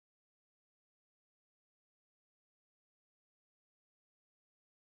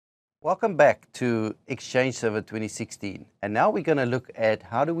Welcome back to Exchange Server 2016, and now we're going to look at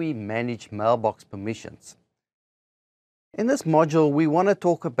how do we manage mailbox permissions. In this module, we want to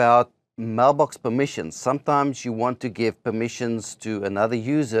talk about mailbox permissions. Sometimes you want to give permissions to another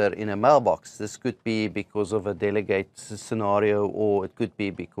user in a mailbox. This could be because of a delegate scenario, or it could be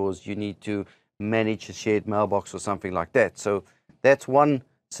because you need to manage a shared mailbox or something like that. So that's one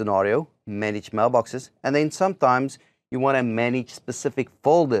scenario, manage mailboxes. And then sometimes you want to manage specific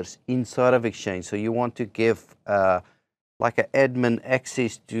folders inside of Exchange. So you want to give like an admin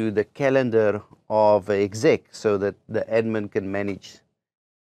access to the calendar of an exec so that the admin can manage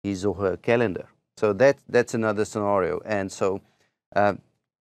his or her calendar. So that's another scenario. And so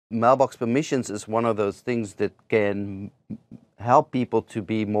mailbox permissions is one of those things that can help people to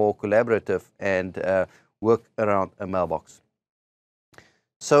be more collaborative and work around a mailbox.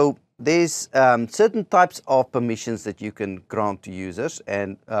 So there's certain types of permissions that you can grant to users,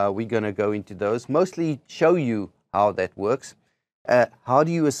 and we're going to go into those, mostly show you how that works. How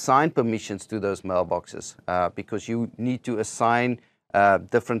do you assign permissions to those mailboxes? Because you need to assign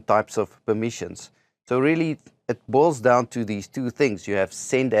different types of permissions. So really, it boils down to these two things. You have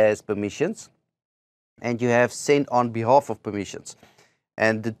send as permissions, and you have send on behalf of permissions.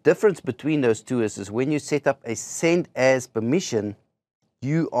 And the difference between those two is when you set up a send as permission,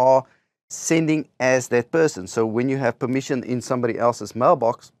 you are sending as that person. So when you have permission in somebody else's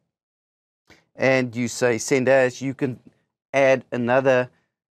mailbox and you say send as, you can add another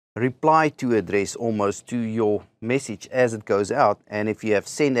reply to address almost to your message as it goes out. And if you have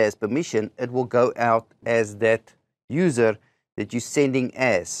send as permission, it will go out as that user that you're sending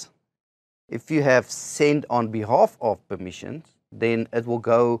as. If you have send on behalf of permissions, then it will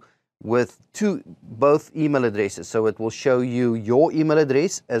go with both email addresses. So it will show you your email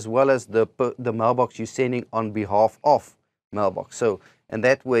address as well as the mailbox you're sending on behalf of mailbox. So, and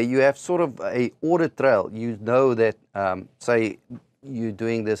that way you have sort of a audit trail. You know that, say you're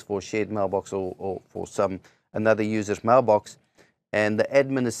doing this for shared mailbox or for another user's mailbox, and the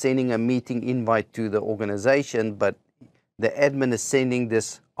admin is sending a meeting invite to the organization, but the admin is sending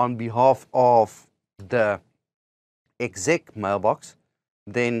this on behalf of the exec mailbox,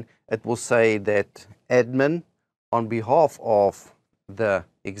 then it will say that admin on behalf of the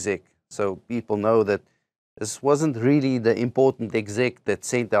exec. So people know that this wasn't really the important exec that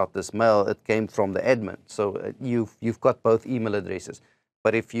sent out this mail. It came from the admin. So you've got both email addresses.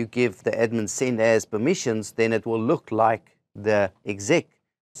 But if you give the admin send as permissions, then it will look like the exec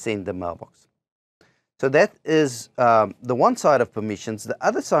sent the mailbox. So that is the one side of permissions. The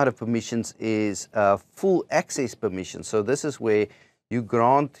other side of permissions is full access permissions. So this is where you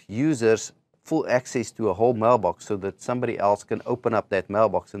grant users full access to a whole mailbox so that somebody else can open up that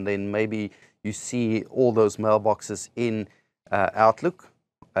mailbox, and then maybe you see all those mailboxes in Outlook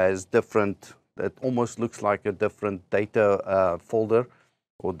as different. It almost looks like a different data folder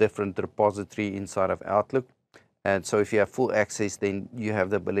or different repository inside of Outlook. And so if you have full access, then you have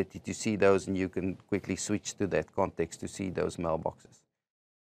the ability to see those, and you can quickly switch to that context to see those mailboxes.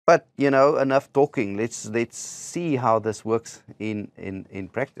 But, you know, enough talking. Let's see how this works in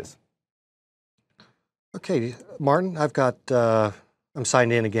practice. Okay, Martin, I've got, I'm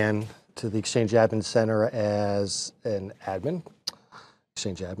signed in again to the Exchange Admin Center as an admin,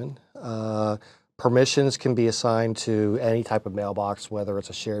 Exchange admin. Permissions can be assigned to any type of mailbox, whether it's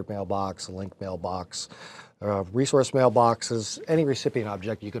a shared mailbox, a linked mailbox, resource mailboxes, any recipient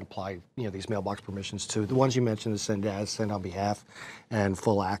object you could apply these mailbox permissions to. The ones you mentioned, the send as, send on behalf, and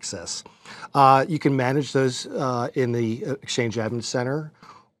full access. You can manage those in the Exchange Admin Center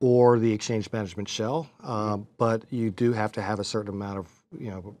or the Exchange Management Shell, but you do have to have a certain amount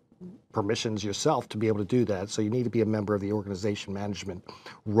of permissions yourself to be able to do that. So you need to be a member of the organization management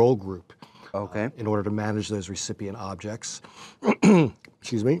role group in order to manage those recipient objects.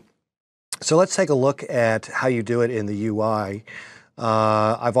 Excuse me. So let's take a look at how you do it in the UI.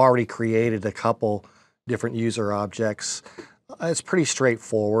 I've already created a couple different user objects. It's pretty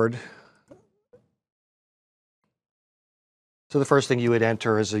straightforward. So the first thing you would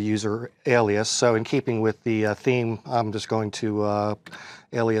enter is a user alias. So in keeping with the theme, I'm just going to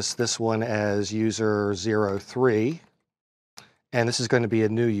alias this one as user 03. And this is going to be a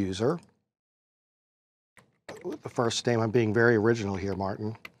new user. With the first name, I'm being very original here,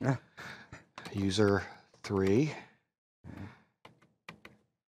 Martin. Yeah. User 3.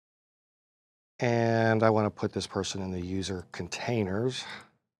 And I want to put this person in the user containers.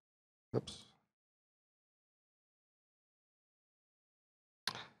 Oops.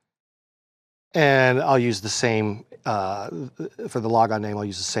 And I'll use the same, for the logon name, I'll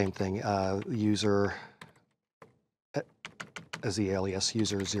use the same thing, user as the alias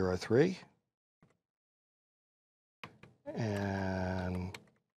user03. And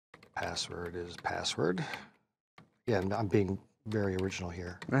password is password. Yeah, I'm being very original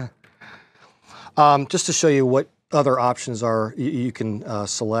here. Just to show you what other options are, you can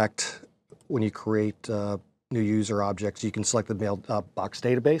select when you create new user objects. You can select the mailbox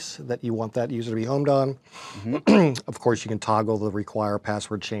database that you want that user to be homed on. Of course, you can toggle the require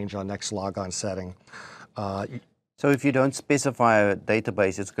password change on next logon setting. So if you don't specify a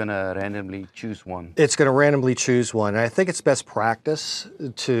database, it's going to randomly choose one. It's going to randomly choose one. And I think it's best practice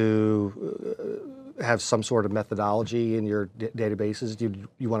to have some sort of methodology in your databases. Do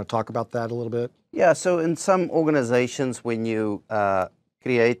you want to talk about that a little bit? Yeah, so in some organizations, when you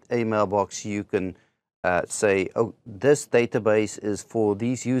create a mailbox, you can say, oh, this database is for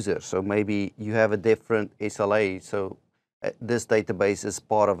these users. So maybe you have a different SLA. So this database is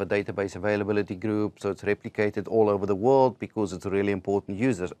part of a database availability group. So it's replicated all over the world because it's really important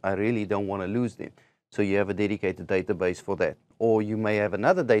users. I really don't want to lose them. So you have a dedicated database for that. Or you may have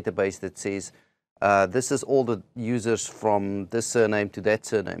another database that says, this is all the users from this surname to that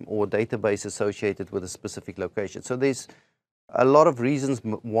surname, or a database associated with a specific location. So there's a lot of reasons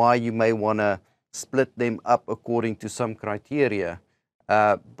why you may want to split them up according to some criteria.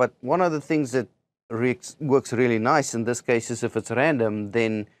 But one of the things that works really nice in this case is if it's random,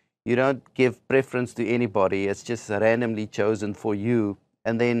 then you don't give preference to anybody. It's just randomly chosen for you.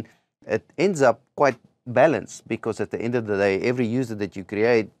 And then it ends up quite balanced, because at the end of the day, every user that you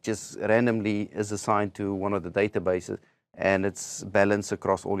create just randomly is assigned to one of the databases, and it's balanced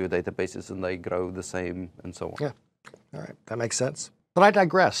across all your databases, and they grow the same and so on. Yeah, all right, that makes sense. But I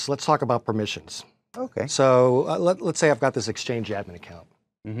digress. Let's talk about permissions. Okay. So let's say I've got this Exchange admin account,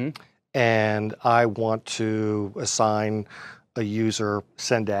 and I want to assign a user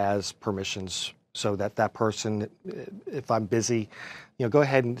send as permissions so that that person, if I'm busy, go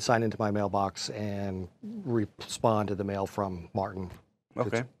ahead and sign into my mailbox and respond to the mail from Martin.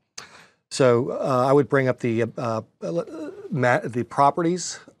 Okay. So I would bring up the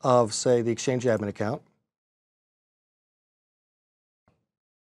properties of, say, the Exchange admin account,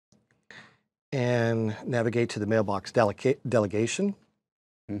 and navigate to the mailbox delegation.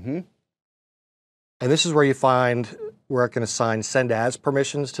 And this is where you find where I can assign send as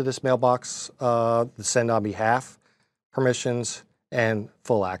permissions to this mailbox, the send on behalf permissions, and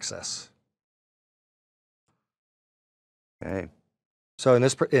full access. Okay. So in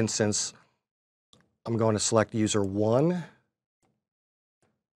this instance, I'm going to select user 1.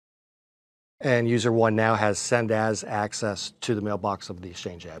 And user 1 now has send as access to the mailbox of the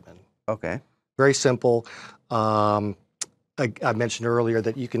Exchange admin. Okay. Very simple. I mentioned earlier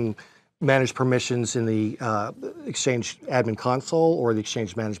that you can manage permissions in the Exchange admin console or the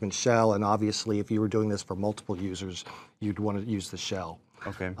Exchange management shell. And obviously, if you were doing this for multiple users, you'd want to use the shell.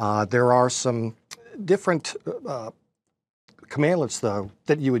 Okay. There are some different commandlets, though,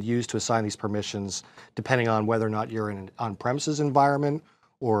 that you would use to assign these permissions, depending on whether or not you're in an on-premises environment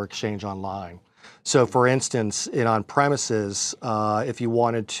or Exchange Online. So, for instance, in on-premises, if you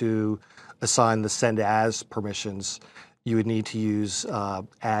wanted to assign the send as permissions, you would need to use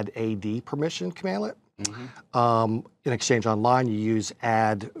add AD permission commandlet. In Exchange Online, you use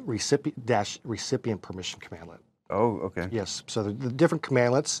add recipient permission commandlet. Oh, okay. Yes, so the different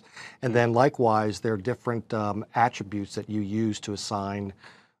commandlets, and then likewise, there are different attributes that you use to assign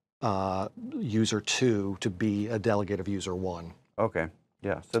user 2 to be a delegate of user 1. Okay,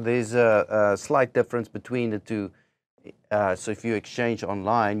 yeah. So there's a slight difference between the two. So if you Exchange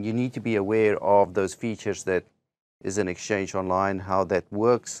Online, you need to be aware of those features that is in Exchange Online, how that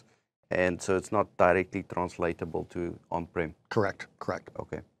works, and so it's not directly translatable to on-prem. Correct, correct.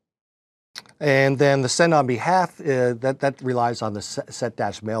 Okay. And then the send on behalf, that relies on the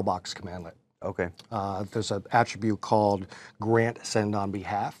set-mailbox commandlet. Okay. There's an attribute called grant send on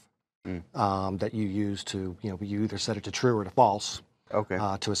behalf that you use to, you either set it to true or to false. Okay.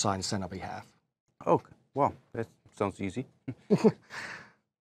 To assign send on behalf. Okay. Wow, that sounds easy.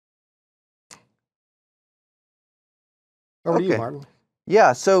 Over to you, Martin.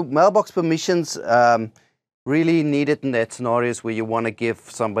 Yeah, so mailbox permissions really needed in that scenarios where you want to give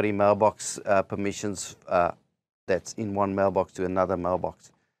somebody mailbox permissions that's in one mailbox to another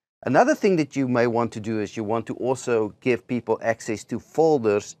mailbox. Another thing that you may want to do is you want to also give people access to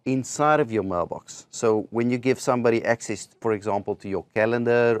folders inside of your mailbox. So when you give somebody access, for example, to your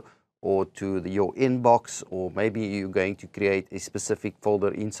calendar or to your inbox, or maybe you're going to create a specific folder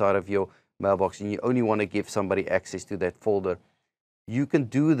inside of your mailbox and you only want to give somebody access to that folder, you can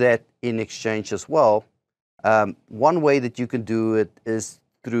do that in Exchange as well. One way that you can do it is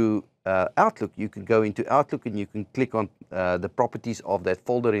through Outlook. You can go into Outlook and you can click on the properties of that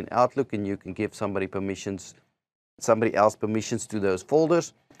folder in Outlook, and you can give somebody else permissions to those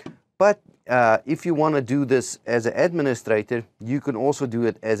folders. But if you want to do this as an administrator, you can also do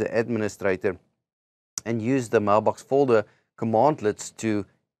it as an administrator and use the Mailbox folder commandlets to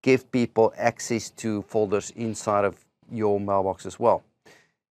give people access to folders inside of your Mailbox as well.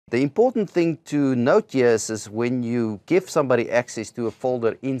 The important thing to note here is when you give somebody access to a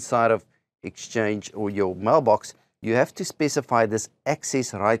folder inside of Exchange or your Mailbox, you have to specify this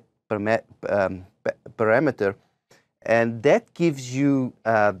access right parameter, and that gives you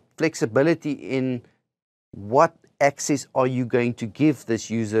flexibility in what access are you going to give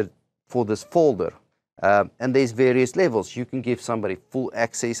this user for this folder. And there's various levels. You can give somebody full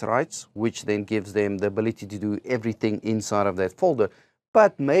access rights, which then gives them the ability to do everything inside of that folder.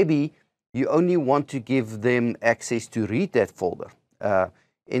 But maybe you only want to give them access to read that folder.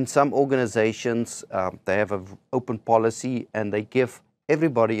 In some organizations, they have an open policy, and they give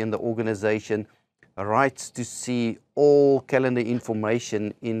everybody in the organization rights to see all calendar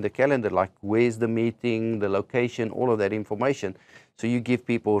information in the calendar, like where's the meeting, the location, all of that information. So you give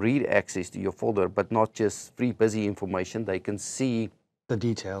people read access to your folder, but not just free busy information. They can see the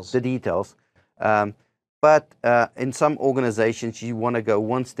details. But in some organizations, you want to go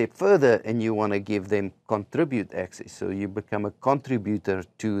one step further and you want to give them contribute access. So you become a contributor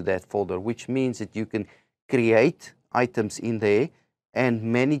to that folder, which means that you can create items in there and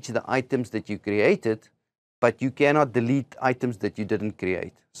manage the items that you created, but you cannot delete items that you didn't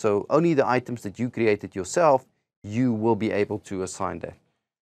create. So only the items that you created yourself, you will be able to assign that.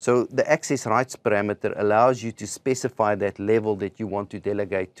 So the access rights parameter allows you to specify that level that you want to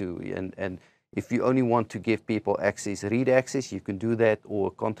delegate to. And if you only want to give people access, read access, you can do that,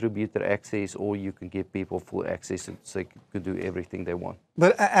 or contributor access, or you can give people full access so they can do everything they want.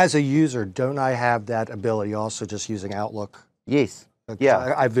 But as a user, don't I have that ability also just using Outlook? Yes.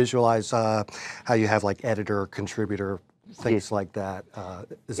 Yeah. I visualize how you have like editor, contributor, things like that.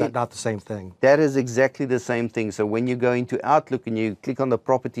 Is that not the same thing? That is exactly the same thing. So when you go into Outlook and you click on the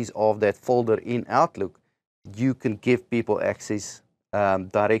properties of that folder in Outlook, you can give people access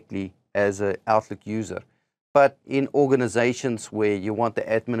directly as an Outlook user. But in organizations where you want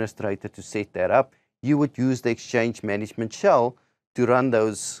the administrator to set that up, you would use the Exchange Management Shell to run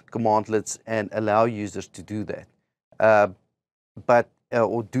those commandlets and allow users to do that.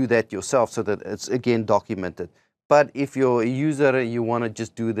 Or do that yourself so that it's again documented. But if you're a user and you want to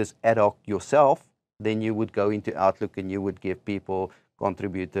just do this ad hoc yourself, then you would go into Outlook and you would give people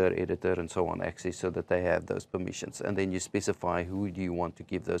contributor, editor, and so on access so that they have those permissions. And then you specify who do you want to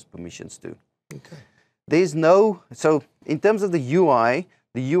give those permissions to. Okay. So in terms of the UI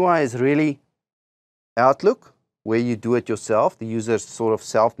is really Outlook, where you do it yourself. The users sort of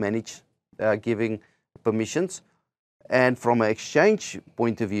self-manage giving permissions. And from an Exchange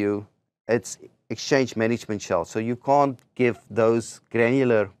point of view, it's Exchange Management Shell. So you can't give those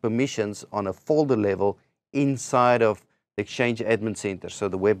granular permissions on a folder level inside of the Exchange Admin Center. So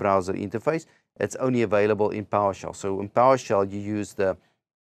the web browser interface, it's only available in PowerShell. So in PowerShell, you use the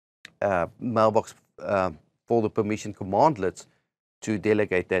Mailbox folder permission commandlets to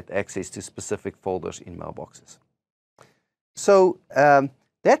delegate that access to specific folders in mailboxes. So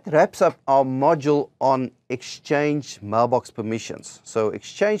that wraps up our module on Exchange Mailbox permissions. So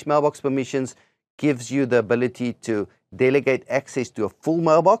Exchange Mailbox permissions gives you the ability to delegate access to a full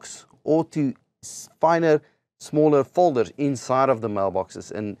mailbox or to finer, smaller folders inside of the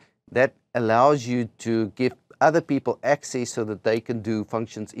mailboxes. And that allows you to give other people access so that they can do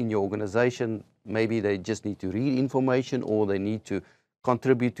functions in your organization. Maybe they just need to read information, or they need to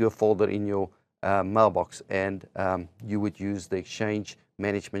contribute to a folder in your mailbox. And you would use the Exchange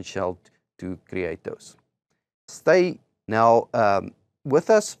Management Shell to create those. Stay now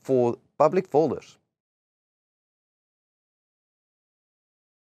with us for public folders.